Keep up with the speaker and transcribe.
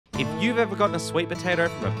If you've ever gotten a sweet potato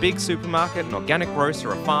from a big supermarket, an organic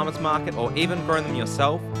grocer, a farmer's market, or even grown them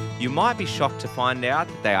yourself, you might be shocked to find out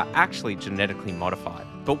that they are actually genetically modified.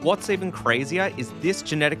 But what's even crazier is this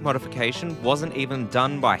genetic modification wasn't even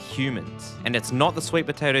done by humans. And it's not the sweet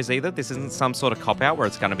potatoes either. This isn't some sort of cop-out where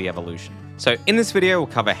it's going to be evolution. So in this video,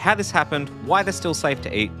 we'll cover how this happened, why they're still safe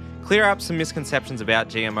to eat, clear up some misconceptions about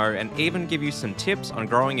GMO, and even give you some tips on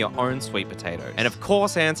growing your own sweet potatoes. And of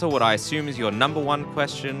course answer what I assume is your #1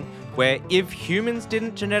 question, where if humans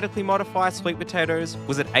didn't genetically modify sweet potatoes,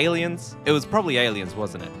 was it aliens? It was probably aliens,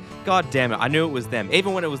 wasn't it? God damn it, I knew it was them.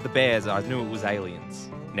 Even when it was the bears, I knew it was aliens.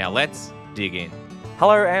 Now let's dig in.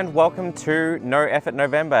 Hello and welcome to No Effort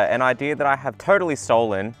November, an idea that I have totally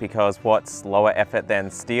stolen because what's lower effort than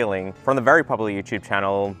stealing from the very popular YouTube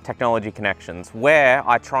channel Technology Connections, where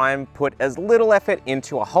I try and put as little effort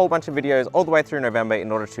into a whole bunch of videos all the way through November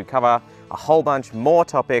in order to cover a whole bunch more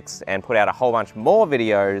topics and put out a whole bunch more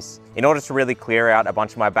videos in order to really clear out a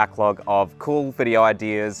bunch of my backlog of cool video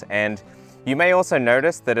ideas. And you may also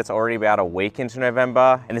notice that it's already about a week into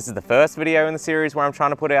November, and this is the first video in the series where I'm trying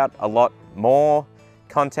to put out a lot more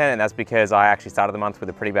content, and that's because I actually started the month with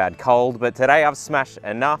a pretty bad cold. But today I've smashed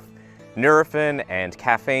enough Nurofen and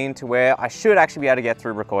caffeine to where I should actually be able to get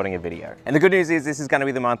through recording a video. And the good news is this is going to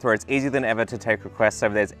be the month where it's easier than ever to take requests. So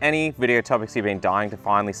if there's any video topics you've been dying to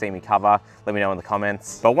finally see me cover, let me know in the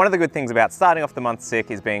comments. But one of the good things about starting off the month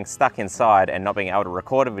sick is being stuck inside and not being able to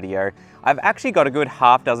record a video. I've actually got a good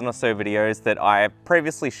half dozen or so videos that I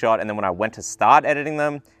previously shot, and then when I went to start editing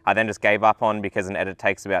them, I then just gave up on because an edit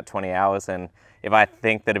takes about 20 hours. And if I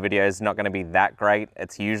think that a video is not going to be that great,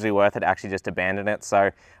 it's usually worth it to actually just abandon it. So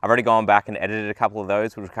I've already gone back and edited a couple of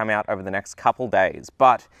those, which will come out over the next couple days.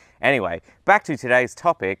 But anyway, back to today's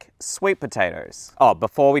topic, sweet potatoes. Oh,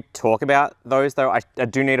 before we talk about those though, I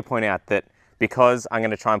do need to point out that because I'm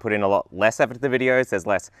going to try and put in a lot less effort to the videos, there's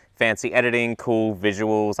less fancy editing, cool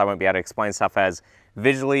visuals. I won't be able to explain stuff as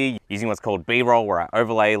visually using what's called B-roll, where I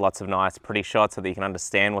overlay lots of nice pretty shots so that you can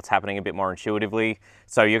understand what's happening a bit more intuitively.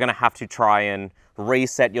 So you're going to have to try and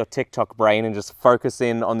reset your TikTok brain and just focus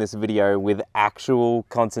in on this video with actual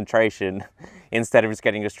concentration instead of just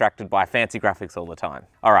getting distracted by fancy graphics all the time.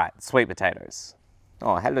 All right, sweet potatoes.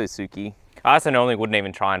 Oh, hello, Suki. I also normally wouldn't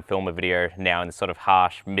even try and film a video now in this sort of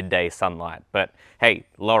harsh midday sunlight, but hey,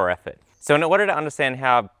 lower effort. So in order to understand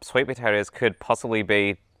how sweet potatoes could possibly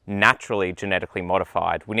be naturally genetically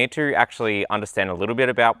modified, we need to actually understand a little bit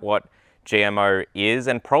about what GMO is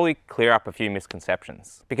and probably clear up a few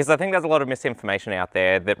misconceptions. Because I think there's a lot of misinformation out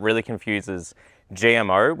there that really confuses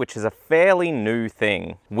GMO, which is a fairly new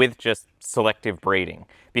thing, with just selective breeding.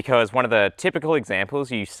 Because one of the typical examples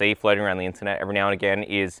you see floating around the internet every now and again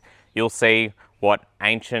is you'll see what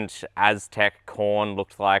ancient Aztec corn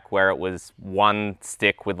looked like, where it was one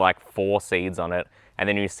stick with like 4 seeds on it. And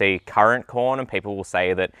then you see current corn and people will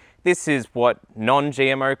say that this is what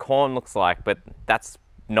non-GMO corn looks like, but that's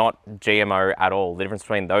not GMO at all. The difference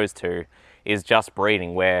between those two is just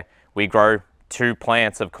breeding, where we grow 2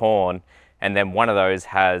 plants of corn and then one of those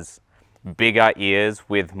has bigger ears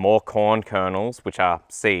with more corn kernels, which are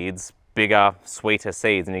seeds, bigger, sweeter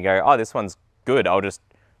seeds. And you go, oh, this one's good. I'll just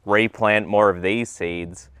replant more of these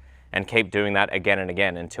seeds and keep doing that again and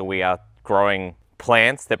again until we are growing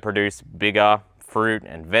plants that produce bigger fruit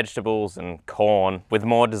and vegetables and corn with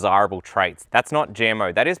more desirable traits. That's not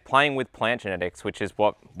GMO. That is playing with plant genetics, which is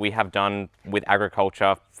what we have done with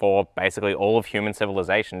agriculture for basically all of human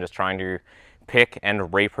civilization, just trying to pick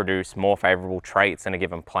and reproduce more favorable traits in a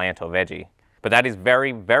given plant or veggie. But that is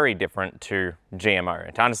very, very different to GMO.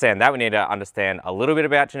 And to understand that, we need to understand a little bit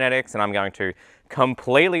about genetics, and I'm going to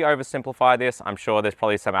completely oversimplify this. I'm sure there's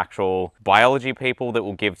probably some actual biology people that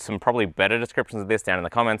will give some probably better descriptions of this down in the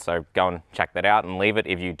comments, so go and check that out and leave it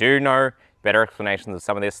if you do know better explanations of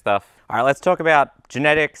some of this stuff. All right, let's talk about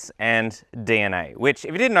genetics and DNA, which,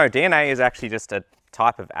 if you didn't know, DNA is actually just a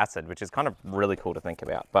type of acid, which is kind of really cool to think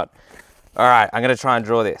about. But all right, I'm going to try and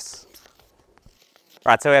draw this.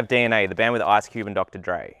 Right, so we have DNA, the band with Ice Cube and Dr.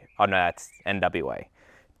 Dre. Oh no, that's NWA.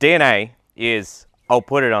 DNA is, I'll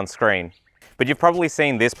put it on screen, but you've probably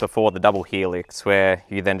seen this before, the double helix, where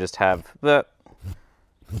you then just have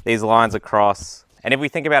these lines across. And if we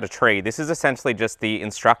think about a tree, this is essentially just the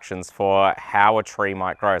instructions for how a tree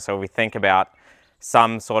might grow. So if we think about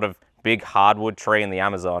some sort of big hardwood tree in the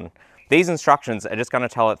Amazon, these instructions are just going to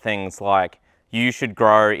tell it things like, you should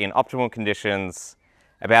grow in optimal conditions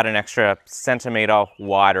about an extra centimetre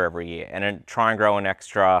wider every year and then try and grow an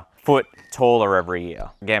extra foot taller every year.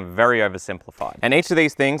 Again, very oversimplified. And each of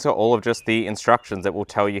these things are all of just the instructions that will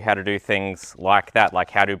tell you how to do things like that,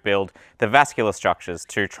 like how to build the vascular structures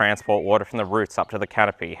to transport water from the roots up to the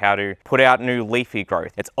canopy, how to put out new leafy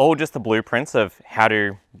growth. It's all just the blueprints of how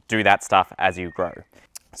to do that stuff as you grow.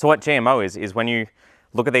 So what GMO is when you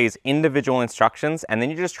look at these individual instructions and then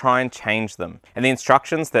you just try and change them. And the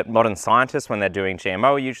instructions that modern scientists, when they're doing GMO,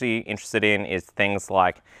 are usually interested in is things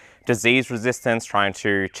like disease resistance, trying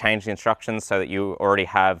to change the instructions so that you already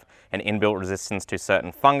have an inbuilt resistance to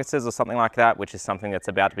certain funguses or something like that, which is something that's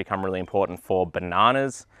about to become really important for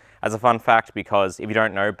bananas. As a fun fact, because if you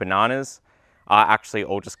don't know, bananas are actually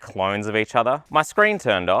all just clones of each other. My screen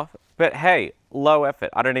turned off, but hey, low effort.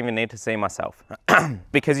 I don't even need to see myself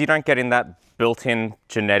because you don't get in that built-in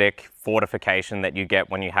genetic fortification that you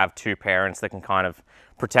get when you have two parents that can kind of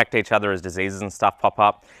protect each other as diseases and stuff pop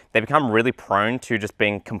up. They become really prone to just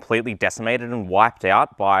being completely decimated and wiped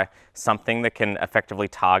out by something that can effectively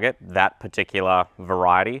target that particular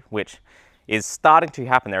variety, which is starting to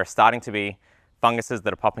happen. There are starting to be funguses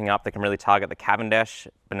that are popping up that can really target the Cavendish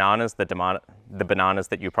bananas, the bananas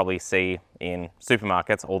that you probably see in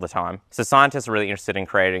supermarkets all the time. So scientists are really interested in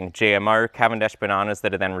creating GMO Cavendish bananas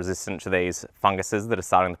that are then resistant to these funguses that are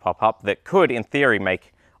starting to pop up that could, in theory,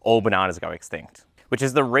 make all bananas go extinct. Which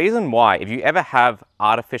is the reason why, if you ever have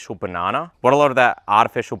artificial banana, what a lot of that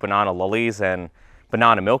artificial banana lollies and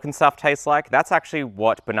banana milk and stuff tastes like, that's actually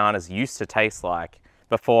what bananas used to taste like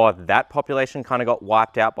before that population kind of got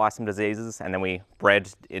wiped out by some diseases, and then we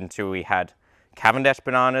had Cavendish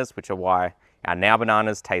bananas, which are why our now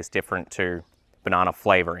bananas taste different to banana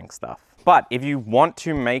flavoring stuff. But if you want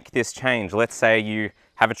to make this change, let's say you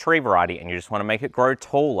have a tree variety and you just want to make it grow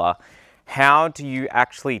taller, how do you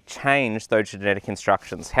actually change those genetic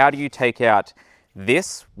instructions? How do you take out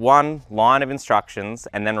this one line of instructions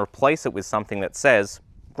and then replace it with something that says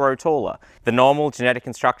grow taller? The normal genetic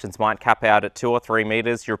instructions might cap out at 2 or 3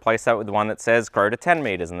 meters. You replace that with the one that says grow to 10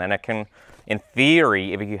 meters, and then it can, in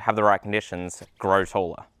theory, if you have the right conditions, grow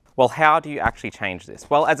taller. Well, how do you actually change this?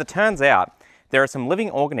 Well, as it turns out, there are some living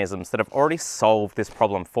organisms that have already solved this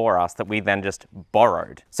problem for us that we then just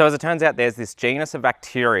borrowed. So as it turns out, there's this genus of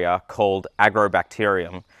bacteria called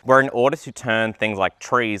Agrobacterium, where in order to turn things like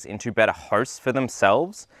trees into better hosts for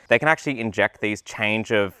themselves, they can actually inject these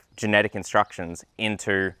change of genetic instructions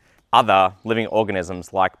into other living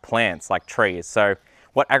organisms like plants, like trees. So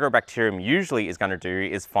what Agrobacterium usually is going to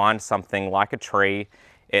do is find something like a tree.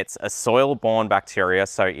 It's a soil-borne bacteria,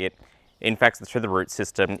 so it infects it through the root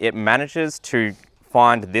system. It manages to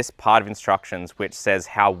find this part of instructions which says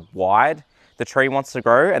how wide the tree wants to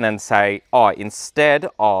grow, and then say, oh, instead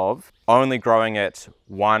of only growing it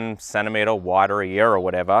 1 centimeter wider a year or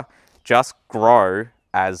whatever, just grow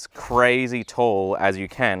as crazy tall as you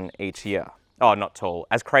can each year. Oh, not tall,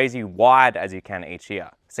 as crazy wide as you can each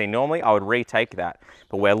year. See, normally I would retake that,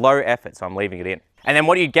 but we're low effort, so I'm leaving it in. And then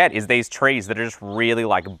what you get is these trees that are just really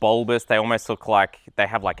like bulbous. They almost look like they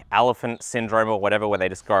have like elephant syndrome or whatever, where they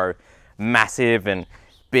just grow massive and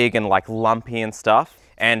big and like lumpy and stuff.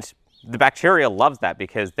 And the bacteria loves that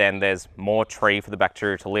because then there's more tree for the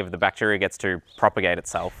bacteria to live. The bacteria gets to propagate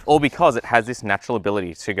itself, all because it has this natural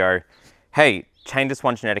ability to go, hey, change this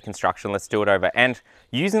one genetic instruction, let's do it over. And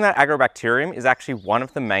using that agrobacterium is actually one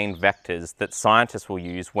of the main vectors that scientists will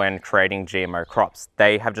use when creating GMO crops.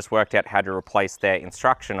 They have just worked out how to replace their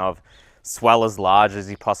instruction of swell as large as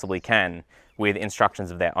you possibly can with instructions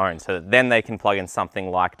of their own, so that then they can plug in something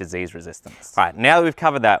like disease resistance. All right, now that we've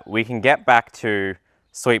covered that, we can get back to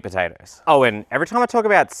sweet potatoes. Oh, and every time I talk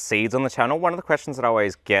about seeds on the channel, one of the questions that I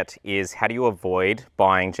always get is how do you avoid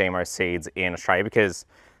buying GMO seeds in Australia? Because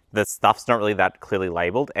the stuff's not really that clearly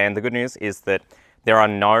labeled. And the good news is that there are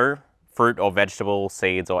no fruit or vegetable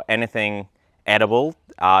seeds or anything edible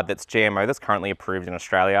that's GMO that's currently approved in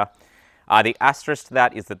Australia. The asterisk to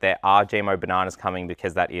that is that there are GMO bananas coming,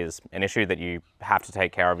 because that is an issue that you have to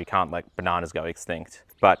take care of. You can't let bananas go extinct.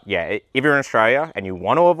 But yeah, if you're in Australia and you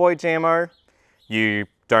want to avoid GMO, you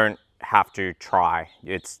don't have to try.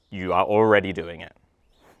 You are already doing it.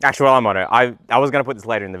 Actually, while I'm on it, I was going to put this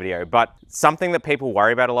later in the video, but something that people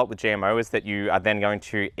worry about a lot with GMO is that you are then going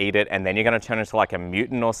to eat it and then you're going to turn into like a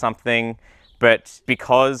mutant or something. But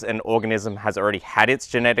because an organism has already had its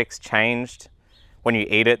genetics changed when you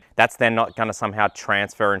eat it, that's then not going to somehow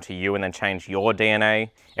transfer into you and then change your DNA.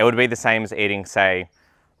 It would be the same as eating, say,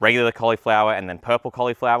 regular cauliflower and then purple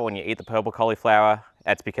cauliflower. When you eat the purple cauliflower,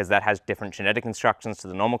 that's because that has different genetic instructions to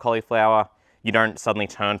the normal cauliflower. you don't suddenly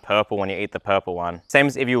turn purple when you eat the purple one. Same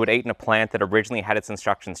as if you would eat a plant that originally had its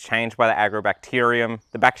instructions changed by the agrobacterium.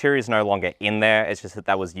 The bacteria is no longer in there, it's just that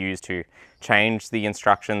that was used to change the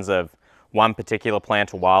instructions of one particular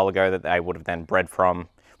plant a while ago that they would have then bred from,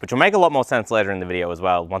 which will make a lot more sense later in the video as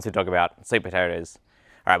well, once we talk about sweet potatoes.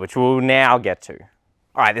 All right, which we'll now get to.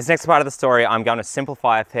 All right, this next part of the story, I'm going to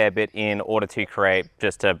simplify a fair bit in order to create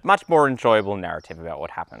just a much more enjoyable narrative about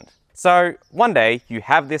what happened. So one day you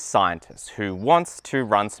have this scientist who wants to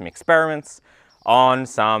run some experiments on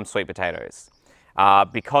some sweet potatoes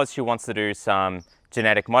because she wants to do some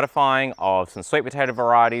genetic modifying of some sweet potato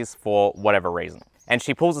varieties for whatever reason. And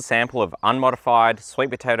she pulls a sample of unmodified sweet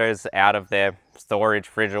potatoes out of their storage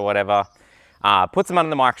fridge or whatever, puts them under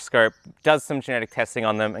the microscope, does some genetic testing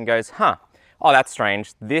on them and goes, oh, that's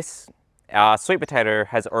strange. This sweet potato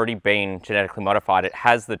has already been genetically modified. It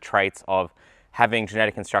has the traits of having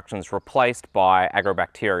genetic instructions replaced by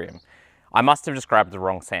agrobacterium. I must have just grabbed the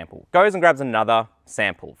wrong sample. Goes and grabs another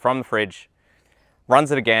sample from the fridge,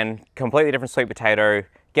 runs it again, completely different sweet potato,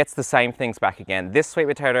 gets the same things back again. This sweet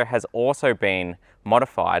potato has also been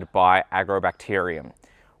modified by agrobacterium.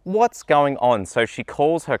 What's going on? So she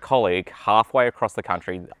calls her colleague halfway across the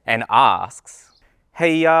country and asks,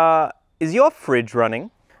 hey, is your fridge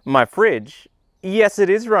running? My fridge? Yes, it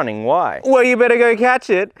is running. Why? Well, you better go catch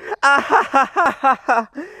it.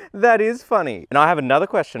 That is funny. And I have another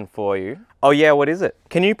question for you. Oh yeah, what is it?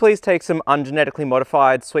 Can you please take some ungenetically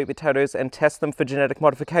modified sweet potatoes and test them for genetic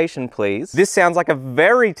modification, please? This sounds like a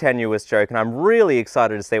very tenuous joke and I'm really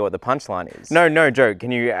excited to see what the punchline is. No joke.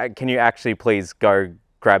 Can you actually please go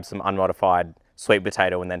grab some unmodified sweet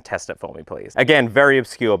potato and then test it for me, please? Again, very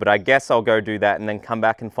obscure, but I guess I'll go do that and then come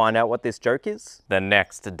back and find out what this joke is. The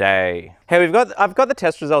next day. Hey, I've got the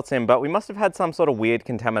test results in, but we must have had some sort of weird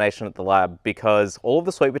contamination at the lab because all of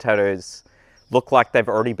the sweet potatoes look like they've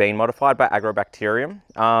already been modified by agrobacterium.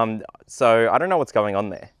 So I don't know what's going on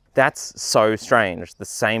there. That's so strange. The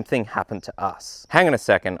same thing happened to us. Hang on a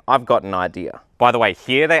second, I've got an idea. By the way,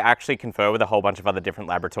 here they actually confer with a whole bunch of other different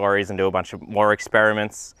laboratories and do a bunch of more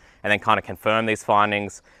experiments and then kind of confirm these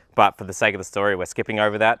findings. But for the sake of the story, we're skipping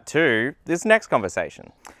over that to this next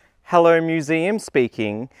conversation. Hello, museum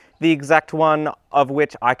speaking, the exact one of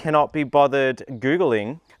which I cannot be bothered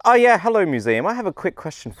Googling. Oh yeah, hello museum, I have a quick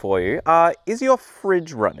question for you. Is your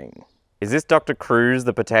fridge running? Is this Dr. Cruz,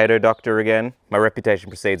 the potato doctor again? My reputation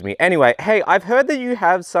precedes me. Anyway, hey, I've heard that you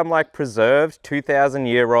have some like preserved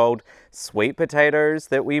 2,000-year-old sweet potatoes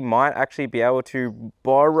that we might actually be able to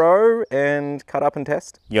borrow and cut up and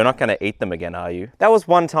test. You're not gonna eat them again, are you? That was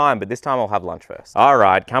one time, but this time I'll have lunch first. All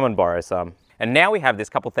right, come and borrow some. And now we have this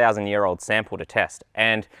couple thousand-year-old sample to test.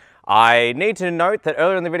 And I need to note that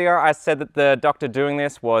earlier in the video, I said that the doctor doing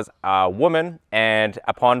this was a woman, and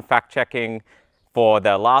upon fact-checking for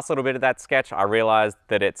the last little bit of that sketch, I realized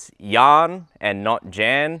that it's Jan and not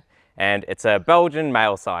Jan, and it's a Belgian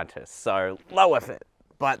male scientist, so low effort,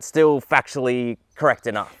 but still factually correct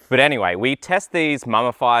enough. But anyway, we test these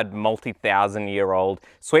mummified multi-thousand-year-old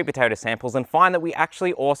sweet potato samples and find that we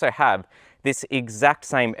actually also have this exact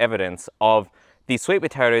same evidence of the sweet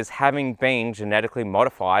potatoes having been genetically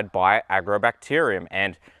modified by agrobacterium,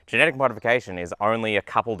 and genetic modification is only a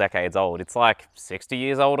couple decades old. It's like 60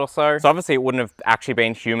 years old or so. So obviously it wouldn't have actually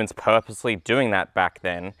been humans purposely doing that back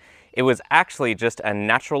then. It was actually just a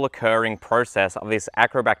natural occurring process of this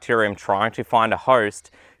agrobacterium trying to find a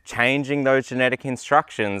host, changing those genetic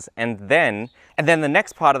instructions, and then the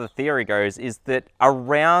next part of the theory goes is that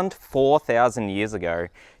around 4,000 years ago,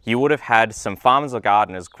 you would have had some farmers or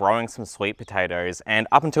gardeners growing some sweet potatoes, and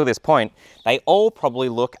up until this point, they all probably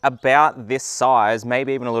look about this size,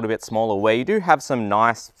 maybe even a little bit smaller, where you do have some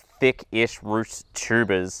nice thick-ish root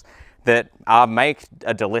tubers that make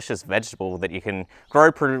a delicious vegetable that you can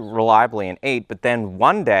grow pretty reliably and eat, but then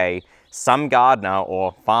one day, some gardener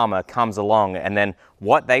or farmer comes along and then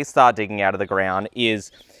what they start digging out of the ground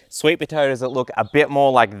is sweet potatoes that look a bit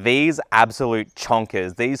more like these absolute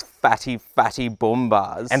chonkers, these fatty boom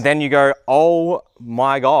bars. And then you go, oh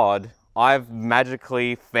my God, I've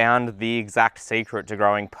magically found the exact secret to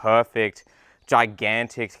growing perfect,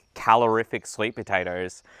 gigantic, calorific sweet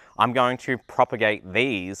potatoes. I'm going to propagate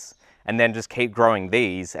these and then just keep growing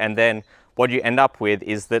these. And then what you end up with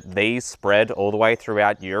is that these spread all the way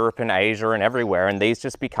throughout Europe and Asia and everywhere, and these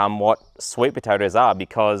just become what sweet potatoes are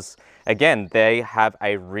because, again, they have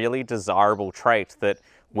a really desirable trait that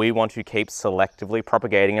we want to keep selectively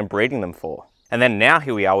propagating and breeding them for. And then now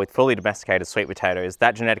here we are with fully domesticated sweet potatoes.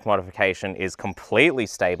 That genetic modification is completely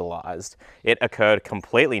stabilized. It occurred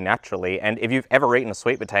completely naturally, and if you've ever eaten a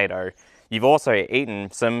sweet potato, you've also eaten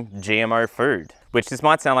some GMO food. which this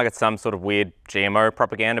might sound like it's some sort of weird GMO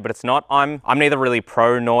propaganda, but it's not. I'm neither really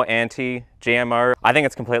pro nor anti GMO. I think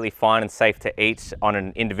it's completely fine and safe to eat on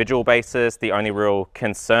an individual basis. The only real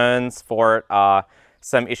concerns for it are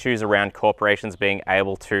some issues around corporations being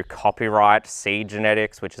able to copyright seed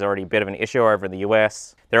genetics, which is already a bit of an issue over in the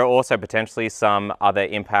US. There are also potentially some other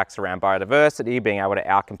impacts around biodiversity, being able to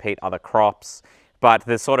outcompete other crops. But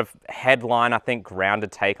the sort of headline, I think,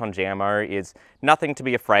 grounded take on GMO is nothing to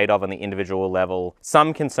be afraid of on the individual level.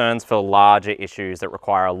 Some concerns for larger issues that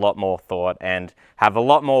require a lot more thought and have a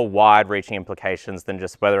lot more wide-reaching implications than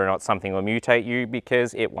just whether or not something will mutate you,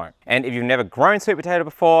 because it won't. And if you've never grown sweet potato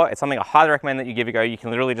before, it's something I highly recommend that you give a go. You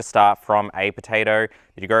can literally just start from a potato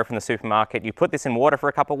that you grow from the supermarket. You put this in water for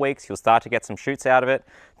a couple of weeks, you'll start to get some shoots out of it.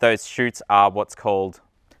 Those shoots are what's called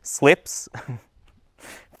slips.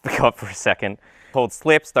 Forgot for a second. Called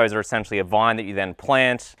slips. Those are essentially a vine that you then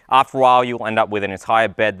plant. After a while, you'll end up with an entire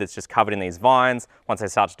bed that's just covered in these vines. Once they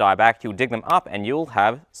start to die back, you'll dig them up and you'll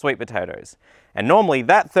have sweet potatoes. And normally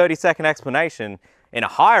that 30-second explanation in a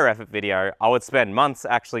higher effort video, I would spend months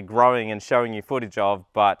actually growing and showing you footage of,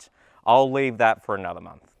 but I'll leave that for another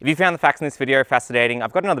month. If you found the facts in this video fascinating,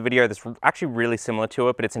 I've got another video that's actually really similar to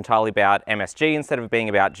it, but it's entirely about MSG instead of being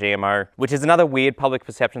about GMO, which is another weird public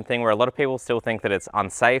perception thing where a lot of people still think that it's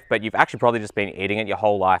unsafe, but you've actually probably just been eating it your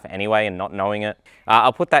whole life anyway and not knowing it.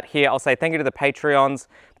 I'll put that here. I'll say thank you to the Patreons.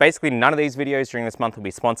 Basically, none of these videos during this month will be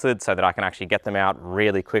sponsored so that I can actually get them out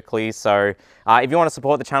really quickly. So if you want to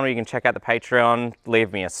support the channel, you can check out the Patreon,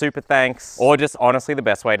 leave me a super thanks, or just honestly, the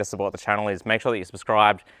best way to support the channel is make sure that you're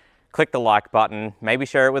subscribed, click the like button, maybe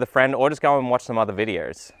share it with a friend, or just go and watch some other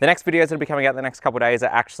videos. The next videos that'll be coming out the next couple of days are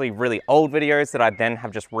actually really old videos that I then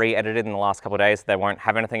have just re-edited in the last couple of days. They won't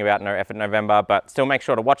have anything about No Effort November, but still make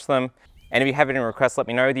sure to watch them. And if you have any requests, let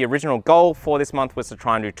me know. The original goal for this month was to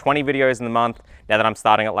try and do 20 videos in the month. Now that I'm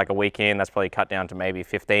starting at like a week in, that's probably cut down to maybe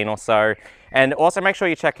 15 or so. And also make sure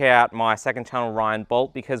you check out my second channel, Ryan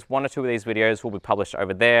Bolt, because 1 or 2 of these videos will be published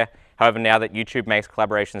over there. However, now that YouTube makes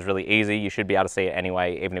collaborations really easy, you should be able to see it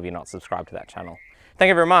anyway, even if you're not subscribed to that channel. Thank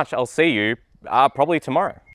you very much. I'll see you probably tomorrow.